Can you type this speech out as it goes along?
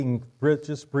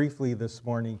Just briefly this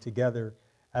morning together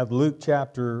at Luke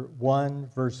chapter 2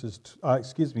 verses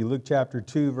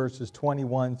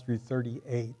 21 through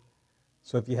 38.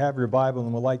 So if you have your Bible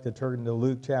and would like to turn to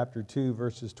Luke chapter 2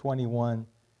 verses 21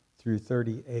 through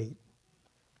 38.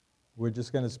 We're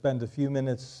just going to spend a few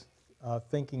minutes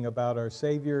thinking about our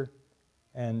Savior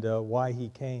and why He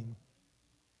came.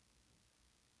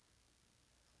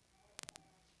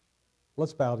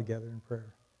 Let's bow together in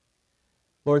prayer.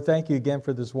 Lord, thank you again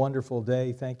for this wonderful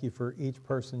day. Thank you for each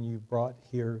person you brought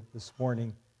here this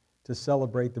morning to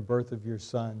celebrate the birth of your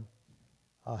Son.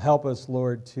 Help us,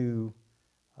 Lord, to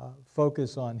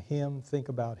focus on Him, think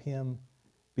about Him,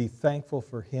 be thankful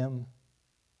for Him,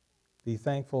 be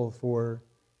thankful for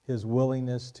His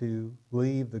willingness to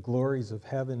leave the glories of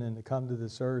heaven and to come to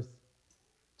this earth,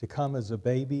 to come as a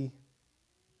baby,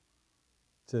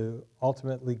 to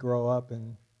ultimately grow up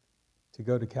and to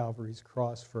go to Calvary's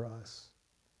cross for us.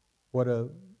 What a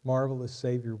marvelous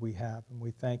Savior we have, and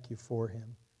we thank you for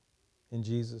Him. In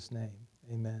Jesus' name,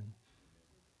 amen.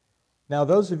 Now,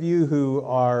 those of you who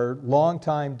are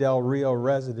longtime Del Rio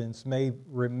residents may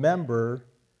remember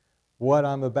what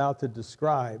I'm about to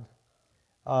describe.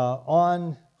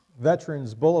 On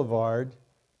Veterans Boulevard,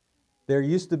 there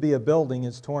used to be a building.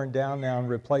 It's torn down now and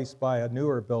replaced by a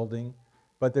newer building.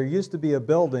 But there used to be a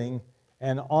building,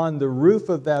 and on the roof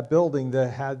of that building, they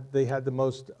had the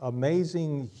most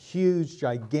amazing, huge,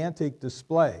 gigantic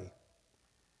display.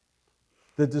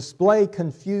 The display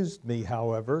confused me,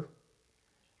 however,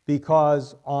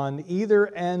 because on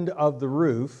either end of the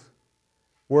roof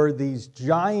were these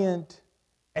giant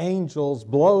angels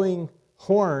blowing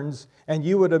horns, and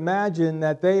you would imagine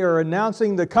that they are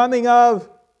announcing the coming of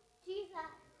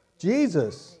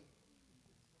Jesus.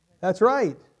 That's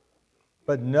right.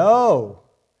 But no.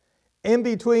 In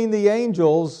between the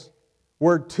angels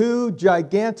were two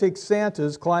gigantic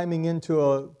Santas climbing into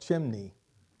a chimney.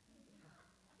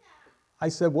 I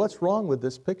said, what's wrong with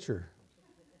this picture?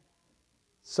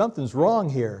 Something's wrong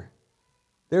here.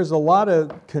 There's a lot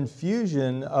of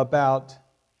confusion about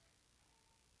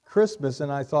Christmas,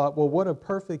 and I thought, well, what a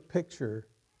perfect picture.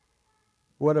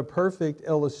 What a perfect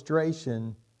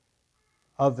illustration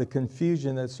of the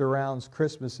confusion that surrounds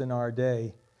Christmas in our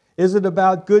day. Is it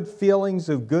about good feelings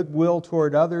of goodwill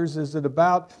toward others? Is it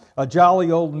about a jolly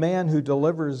old man who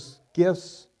delivers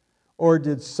gifts? Or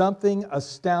did something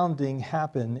astounding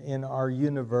happen in our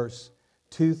universe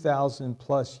 2,000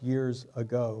 plus years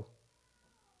ago?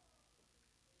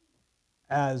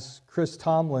 As Chris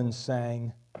Tomlin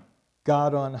sang,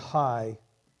 God on high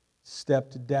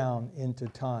stepped down into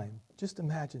time. Just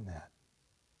imagine that.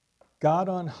 God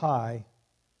on high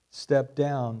stepped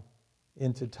down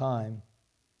into time.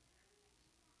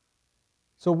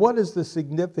 So what is the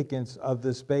significance of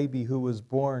this baby who was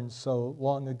born so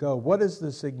long ago? What is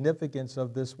the significance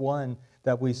of this one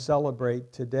that we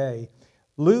celebrate today?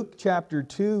 Luke chapter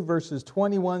 2, verses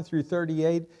 21 through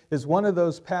 38 is one of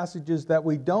those passages that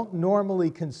we don't normally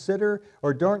consider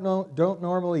or don't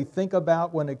normally think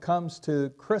about when it comes to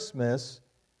Christmas,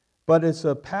 but it's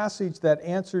a passage that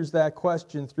answers that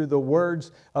question through the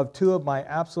words of two of my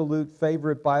absolute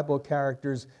favorite Bible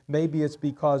characters. Maybe it's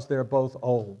because they're both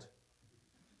old.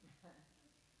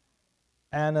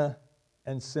 Anna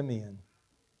and Simeon.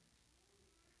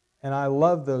 And I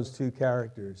love those two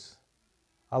characters.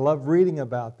 I love reading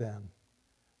about them.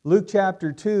 Luke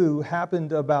chapter 2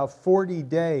 happened about 40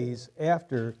 days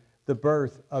after the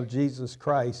birth of Jesus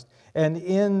Christ. And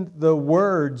in the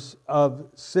words of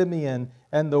Simeon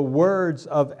and the words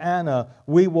of Anna,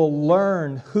 we will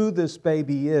learn who this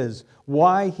baby is,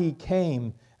 why he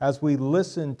came, as we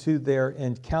listen to their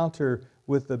encounter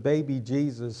with the baby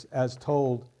Jesus as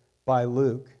told by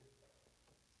Luke.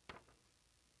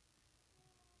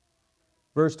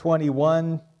 Verse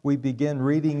 21, we begin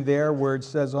reading there where it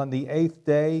says, on the 8th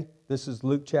day, this is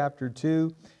Luke chapter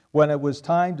 2, when it was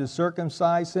time to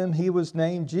circumcise him, he was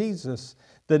named Jesus,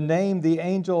 the name the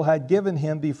angel had given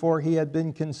him before he had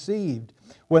been conceived.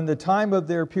 When the time of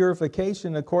their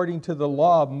purification according to the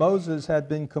law of Moses had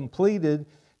been completed,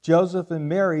 Joseph and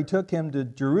Mary took him to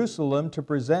Jerusalem to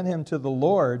present him to the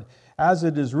Lord. As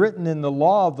it is written in the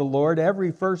law of the Lord,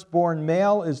 every firstborn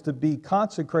male is to be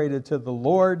consecrated to the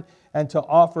Lord and to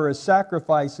offer a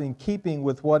sacrifice in keeping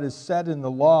with what is said in the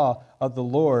law of the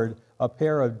Lord, a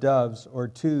pair of doves or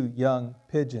two young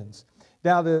pigeons.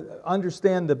 Now, to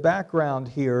understand the background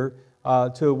here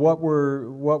to what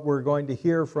we're going to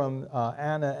hear from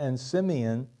Anna and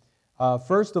Simeon,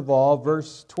 first of all,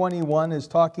 verse 21 is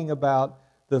talking about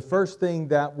the first thing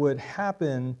that would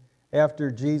happen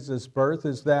after Jesus' birth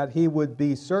is that he would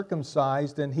be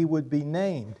circumcised and he would be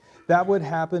named. That would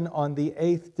happen on the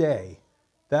 8th day.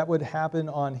 That would happen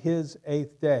on his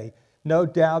 8th day. No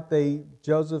doubt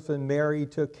Joseph and Mary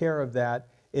took care of that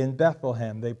in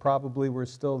Bethlehem. They probably were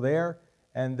still there,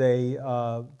 and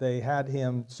they had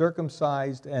him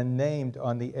circumcised and named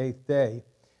on the 8th day.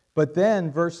 But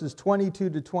then verses 22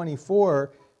 to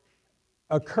 24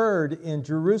 occurred in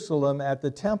Jerusalem at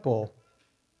the temple.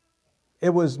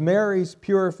 It was Mary's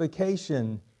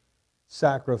purification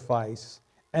sacrifice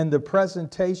and the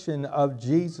presentation of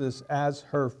Jesus as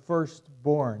her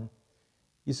firstborn.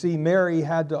 You see, Mary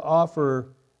had to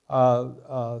offer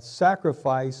a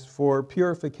sacrifice for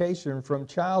purification from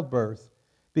childbirth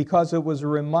because it was a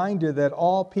reminder that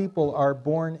all people are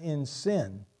born in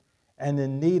sin and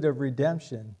in need of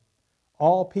redemption.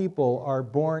 All people are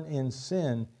born in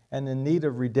sin and in need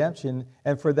of redemption,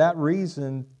 and for that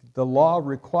reason, the law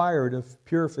required a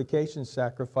purification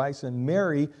sacrifice. And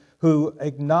Mary, who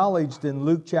acknowledged in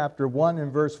Luke chapter 1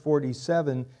 and verse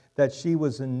 47 that she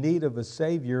was in need of a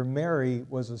Savior, Mary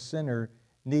was a sinner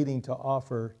needing to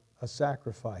offer a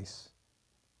sacrifice.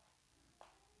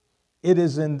 It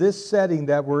is in this setting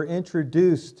that we're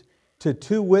introduced to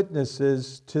two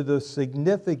witnesses to the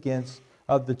significance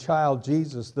of the child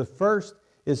Jesus. The first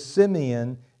is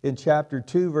Simeon in chapter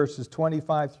 2, verses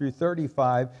 25 through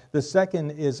 35. The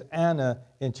second is Anna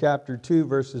in chapter 2,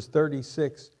 verses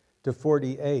 36 to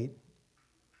 48.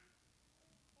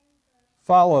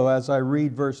 Follow as I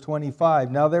read verse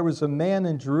 25. Now there was a man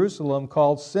in Jerusalem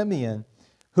called Simeon,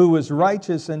 who was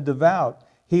righteous and devout.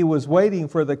 He was waiting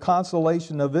for the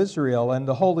consolation of Israel, and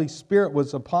the Holy Spirit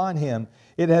was upon him.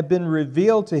 It had been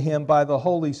revealed to him by the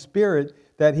Holy Spirit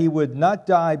that he would not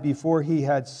die before he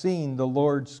had seen the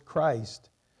Lord's Christ.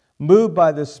 Moved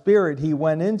by the Spirit, he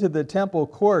went into the temple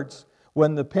courts.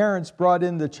 When the parents brought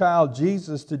in the child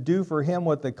Jesus to do for him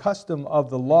what the custom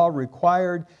of the law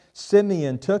required,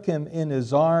 Simeon took him in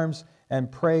his arms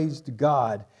and praised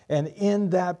God. And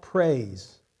in that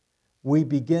praise, we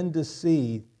begin to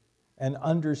see and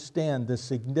understand the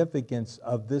significance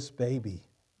of this baby.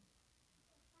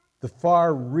 The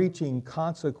far-reaching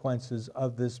consequences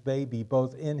of this baby,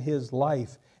 both in his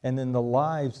life and in the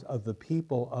lives of the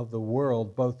people of the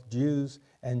world, both Jews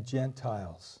and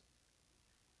Gentiles.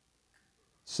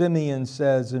 Simeon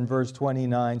says in verse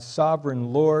 29,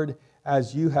 "Sovereign Lord,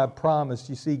 as you have promised."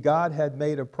 You see, God had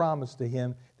made a promise to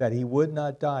him that he would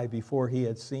not die before he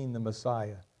had seen the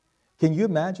Messiah. Can you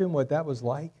imagine what that was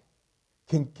like?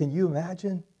 Can you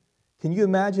imagine? Can you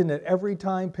imagine that every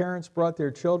time parents brought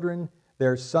their children,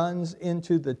 their sons,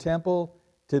 into the temple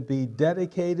to be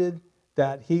dedicated,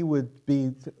 that he would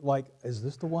be like, "Is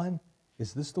this the one?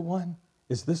 Is this the one?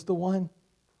 Is this the one?"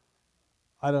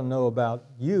 I don't know about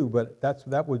you, but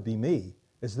that would be me.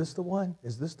 Is this the one?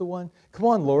 Is this the one? Come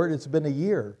on, Lord, it's been a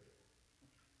year.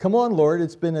 Come on, Lord,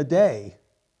 it's been a day.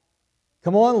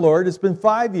 Come on, Lord, it's been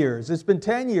 5 years. It's been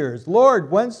 10 years.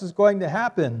 Lord, when's this going to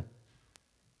happen?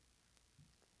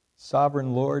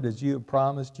 Sovereign Lord, as you have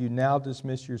promised, you now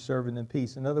dismiss your servant in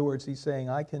peace. In other words, he's saying,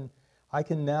 I can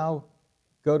now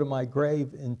go to my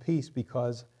grave in peace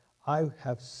because I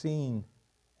have seen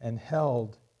and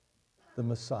held the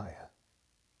Messiah.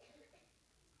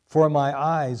 For my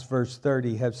eyes, verse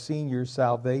 30, have seen your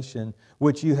salvation,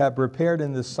 which you have prepared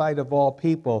in the sight of all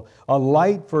people, a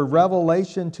light for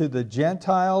revelation to the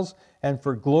Gentiles and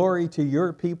for glory to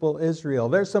your people Israel.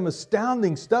 There's some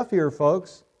astounding stuff here,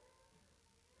 folks.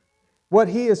 What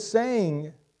he is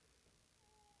saying,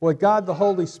 what God the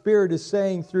Holy Spirit is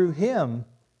saying through him,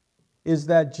 is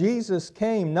that Jesus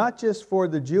came not just for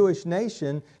the Jewish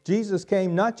nation. Jesus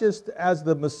came not just as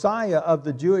the Messiah of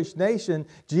the Jewish nation.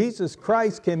 Jesus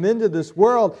Christ came into this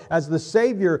world as the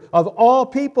Savior of all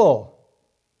people.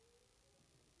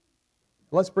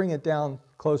 Let's bring it down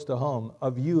close to home,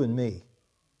 of you and me.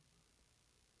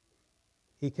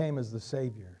 He came as the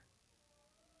Savior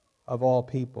of all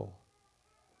people.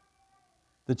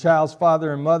 The child's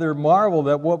father and mother marveled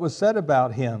at what was said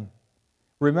about him.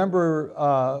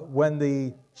 Remember when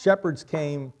the shepherds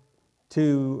came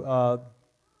to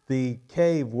the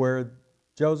cave where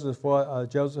Joseph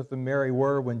and Mary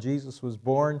were when Jesus was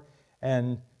born,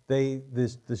 and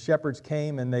the shepherds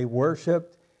came and they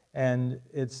worshiped, and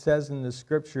it says in the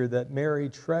scripture that Mary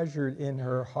treasured in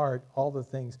her heart all the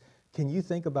things. Can you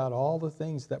think about all the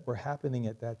things that were happening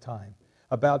at that time?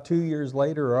 About 2 years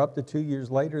later, or up to 2 years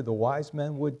later, the wise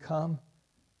men would come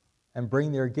and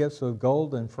bring their gifts of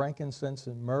gold and frankincense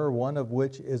and myrrh, one of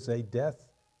which is a death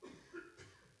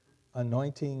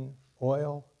anointing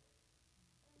oil.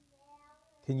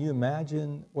 Can you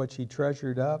imagine what she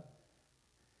treasured up?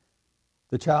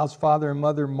 The child's father and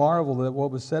mother marveled at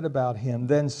what was said about him.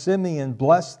 Then Simeon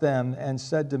blessed them and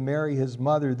said to Mary his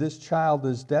mother, "This child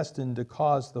is destined to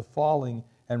cause the falling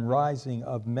and rising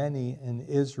of many in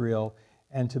Israel,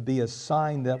 and to be a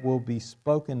sign that will be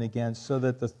spoken against, so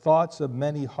that the thoughts of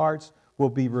many hearts will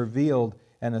be revealed,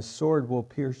 and a sword will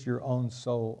pierce your own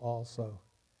soul also.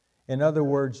 In other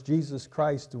words, Jesus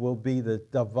Christ will be the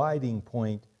dividing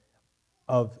point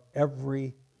of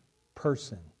every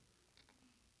person.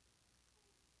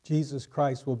 Jesus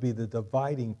Christ will be the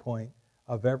dividing point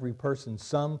of every person.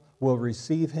 Some will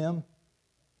receive him.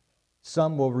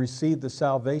 Some will receive the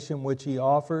salvation which he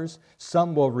offers.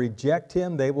 Some will reject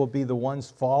him. They will be the ones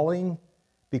falling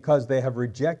because they have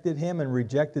rejected him and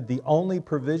rejected the only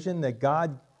provision that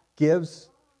God gives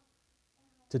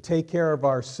to take care of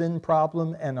our sin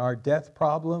problem and our death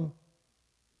problem.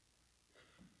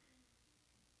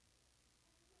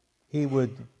 He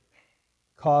would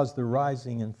cause the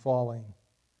rising and falling.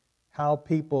 How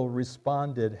people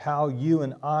responded, how you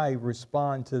and I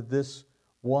respond to this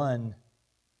one,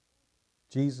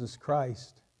 Jesus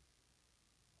Christ,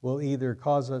 will either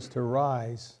cause us to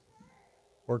rise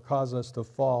or cause us to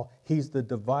fall. He's the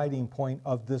dividing point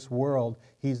of this world.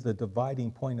 He's the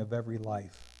dividing point of every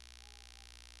life.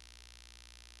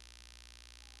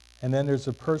 And then there's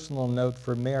a personal note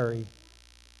for Mary.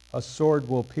 A sword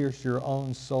will pierce your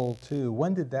own soul too.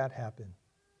 When did that happen?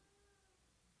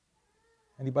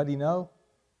 Anybody know?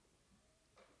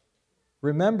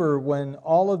 Remember when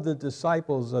all of the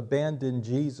disciples abandoned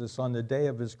Jesus on the day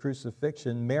of his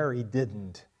crucifixion, Mary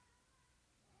didn't.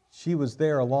 She was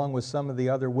there along with some of the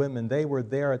other women. They were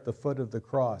there at the foot of the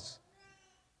cross.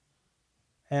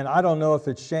 And I don't know if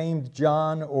it shamed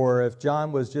John or if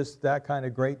John was just that kind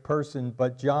of great person,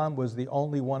 but John was the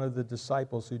only one of the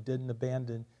disciples who didn't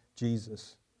abandon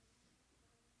Jesus.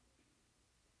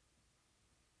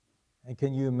 And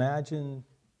can you imagine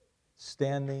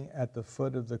standing at the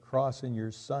foot of the cross and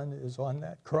your son is on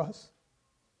that cross?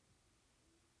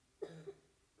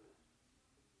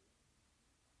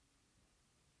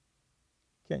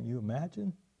 Can you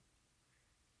imagine?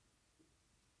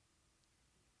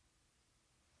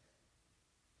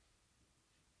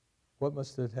 What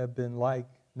must it have been like,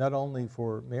 not only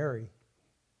for Mary,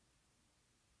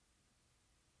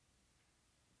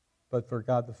 but for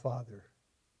God the Father?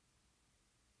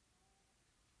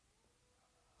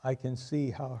 I can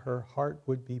see how her heart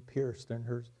would be pierced and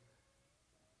her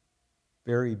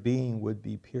very being would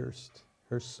be pierced.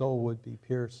 Her soul would be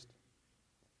pierced.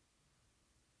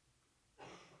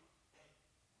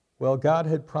 Well, God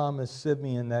had promised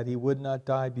Simeon that he would not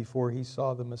die before he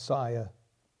saw the Messiah.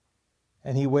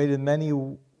 And he waited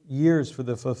many years for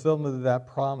the fulfillment of that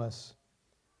promise.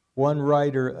 One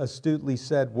writer astutely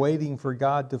said, waiting for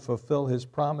God to fulfill his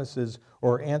promises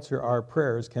or answer our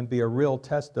prayers can be a real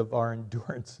test of our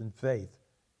endurance and faith,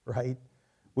 right?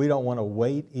 We don't want to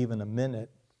wait even a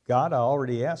minute. God, I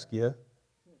already asked you.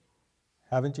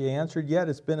 Haven't you answered yet?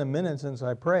 It's been a minute since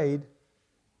I prayed.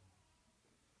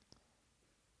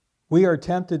 We are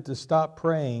tempted to stop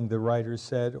praying, the writer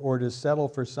said, or to settle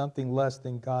for something less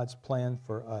than God's plan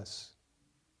for us.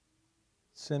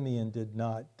 Simeon did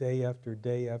not. Day after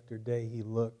day after day, he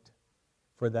looked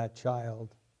for that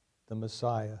child, the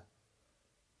Messiah.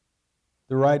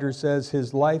 The writer says,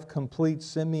 his life complete,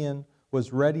 Simeon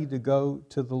was ready to go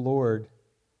to the Lord.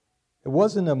 It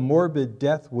wasn't a morbid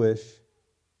death wish,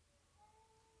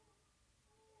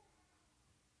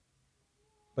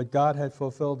 but God had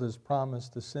fulfilled his promise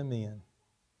to Simeon.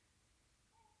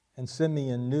 And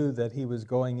Simeon knew that he was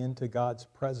going into God's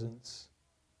presence.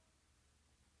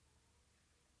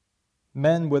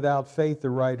 Men without faith, the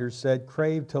writer said,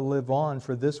 crave to live on,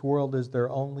 for this world is their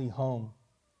only home.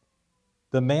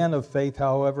 The man of faith,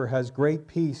 however, has great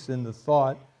peace in the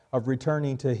thought of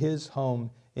returning to his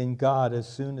home in God as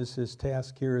soon as his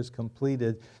task here is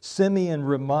completed. Simeon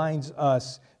reminds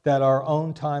us that our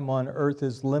own time on earth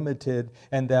is limited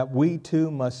and that we too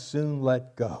must soon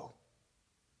let go.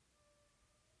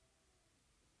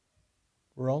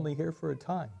 We're only here for a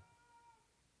time.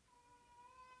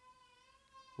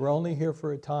 We're only here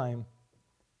for a time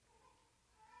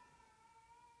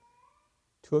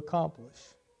to accomplish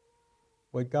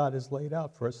what God has laid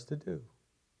out for us to do.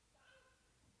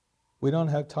 We don't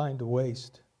have time to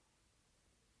waste.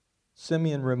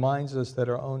 Simeon reminds us that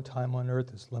our own time on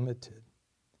earth is limited.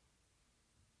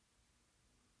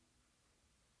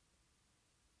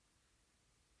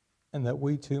 And that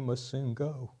we too must soon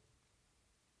go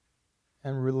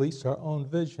and release our own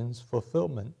vision's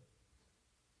fulfillment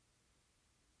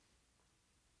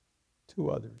to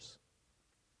others.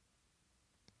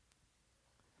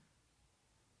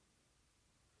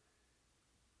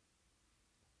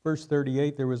 Verse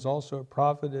 38, there was also a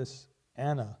prophetess,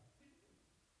 Anna,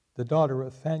 the daughter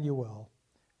of Phanuel,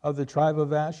 of the tribe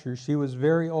of Asher. She was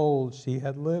very old. She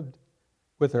had lived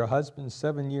with her husband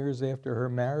 7 years after her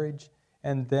marriage,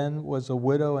 and then was a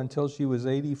widow until she was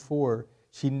 84.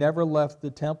 She never left the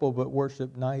temple but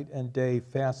worshiped night and day,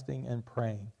 fasting and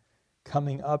praying.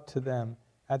 Coming up to them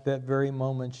at that very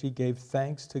moment, she gave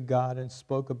thanks to God and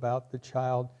spoke about the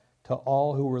child to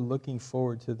all who were looking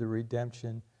forward to the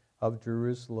redemption of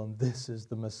Jerusalem. This is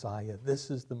the Messiah.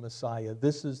 This is the Messiah.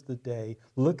 This is the day.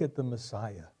 Look at the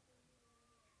Messiah.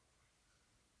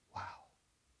 Wow.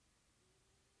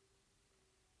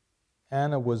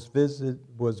 Anna was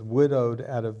widowed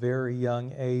at a very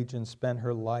young age and spent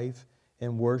her life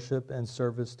in worship and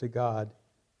service to God.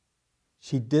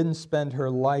 She didn't spend her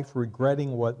life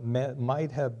regretting what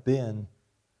might have been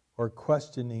or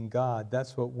questioning God.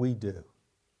 That's what we do.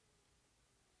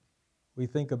 We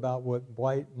think about what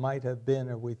might have been,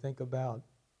 or we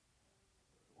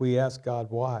ask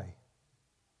God, why?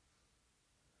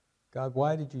 God,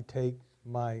 why did you take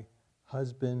my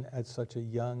husband at such a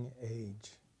young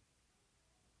age?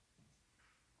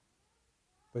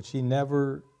 But she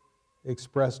never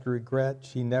expressed regret.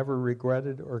 She never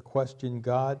regretted or questioned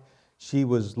God. She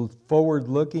was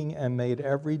forward-looking and made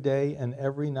every day and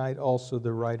every night, also,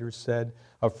 the writer said,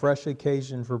 a fresh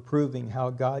occasion for proving how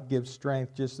God gives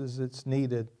strength just as it's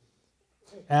needed.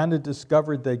 Anna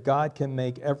discovered that God can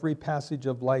make every passage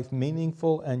of life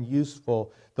meaningful and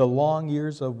useful. The long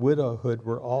years of widowhood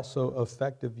were also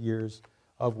effective years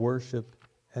of worship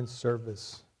and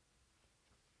service.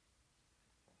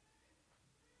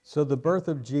 So the birth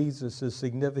of Jesus is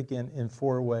significant in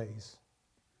 4 ways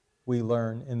we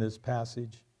learn in this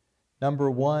passage. Number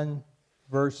 1,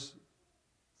 verse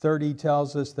 30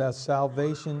 tells us that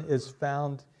salvation is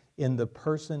found in the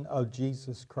person of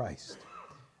Jesus Christ.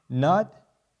 Not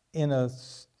in a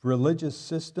religious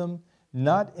system,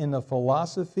 not in a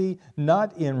philosophy,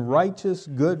 not in righteous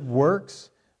good works,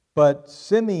 but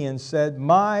Simeon said,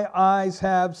 my eyes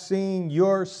have seen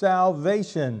your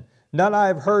salvation. Not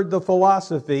I've heard the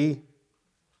philosophy,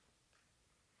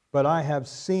 but I have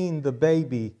seen the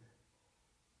baby.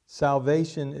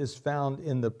 Salvation is found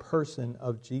in the person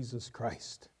of Jesus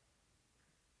Christ.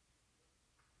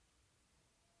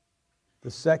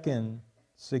 The second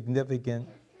significance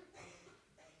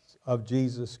of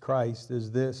Jesus Christ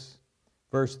is this.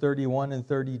 Verse 31 and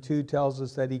 32 tells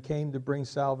us that he came to bring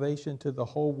salvation to the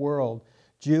whole world,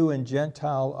 Jew and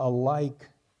Gentile alike.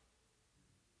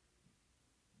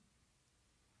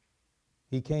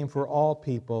 He came for all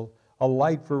people, a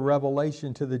light for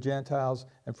revelation to the Gentiles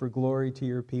and for glory to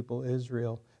your people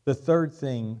Israel. The third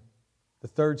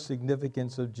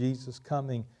significance of Jesus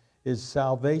coming is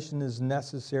salvation is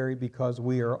necessary because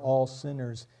we are all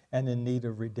sinners and in need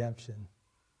of redemption.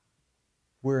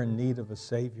 We're in need of a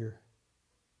Savior.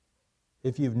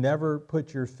 If you've never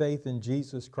put your faith in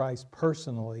Jesus Christ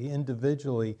personally,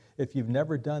 individually, if you've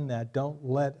never done that, don't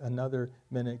let another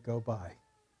minute go by.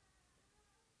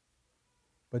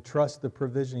 But trust the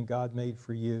provision God made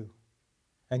for you.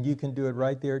 And you can do it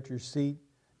right there at your seat.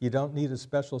 You don't need a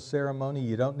special ceremony.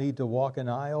 You don't need to walk an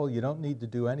aisle. You don't need to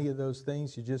do any of those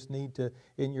things. You just need to,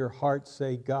 in your heart,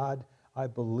 say, God, I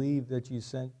believe that you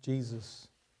sent Jesus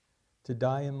to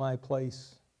die in my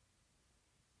place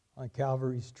on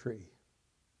Calvary's tree.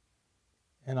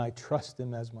 And I trust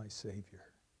him as my Savior.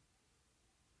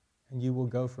 And you will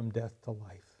go from death to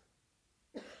life.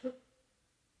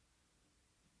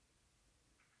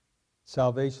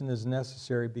 Salvation is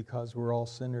necessary because we're all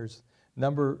sinners.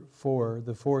 Number 4,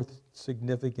 the fourth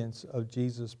significance of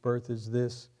Jesus' birth is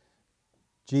this.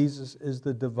 Jesus is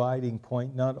the dividing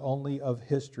point not only of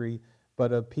history,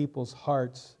 but of people's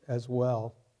hearts as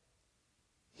well.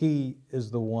 He is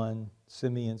the one,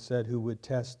 Simeon said, who would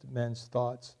test men's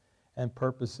thoughts and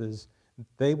purposes.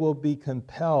 They will be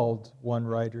compelled, one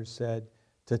writer said,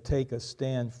 to take a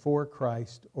stand for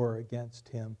Christ or against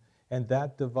him. And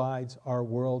that divides our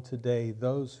world today,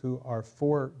 those who are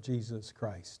for Jesus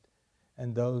Christ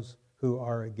and those who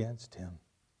are against him.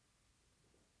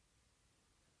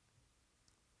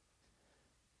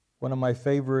 One of my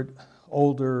favorite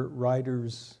older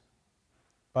writers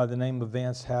by the name of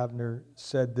Vance Havner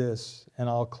said this, and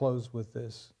I'll close with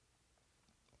this.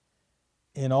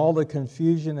 In all the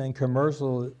confusion and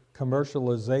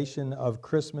commercialization of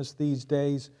Christmas these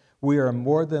days, we are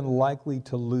more than likely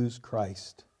to lose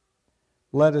Christ.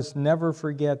 Let us never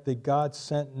forget that God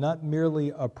sent not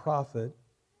merely a prophet,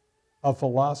 a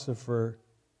philosopher,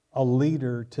 a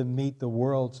leader to meet the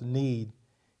world's need.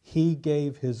 He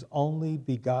gave his only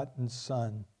begotten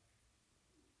Son.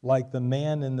 Like the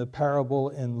man in the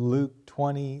parable in Luke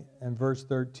 20 and verse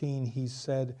 13, he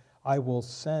said, I will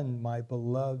send my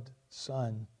beloved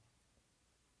Son.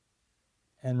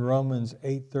 And Romans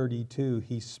 8:32,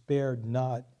 he spared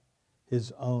not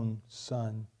his own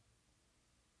Son.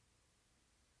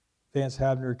 Vance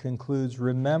Havner concludes,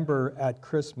 remember at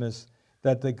Christmas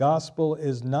that the gospel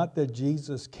is not that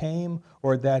Jesus came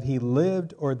or that he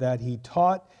lived or that he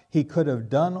taught. He could have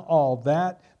done all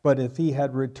that, but if he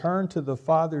had returned to the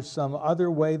Father some other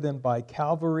way than by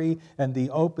Calvary and the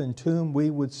open tomb, we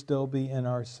would still be in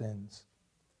our sins.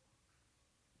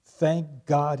 Thank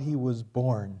God he was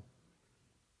born,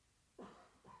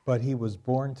 but he was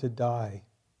born to die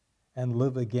and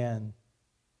live again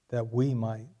that we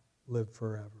might live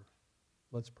forever.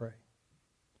 Let's pray.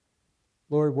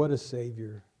 Lord, what a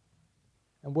Savior,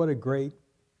 and what a great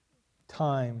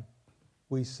time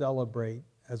we celebrate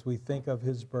as we think of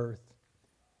his birth.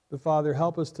 But Father,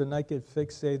 help us to not get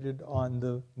fixated on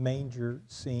the manger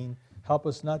scene. Help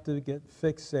us not to get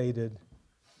fixated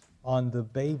on the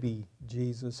baby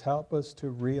Jesus. Help us to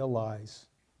realize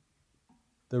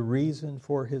the reason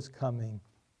for his coming,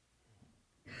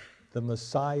 the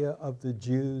Messiah of the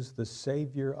Jews, the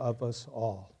Savior of us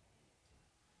all.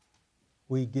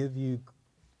 We give you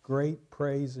great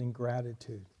praise and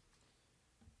gratitude,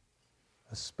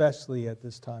 especially at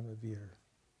this time of year.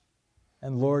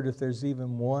 And Lord, if there's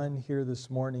even one here this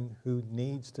morning who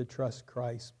needs to trust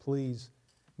Christ, please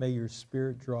may your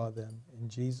Spirit draw them. In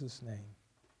Jesus' name,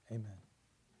 amen.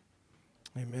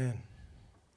 Amen.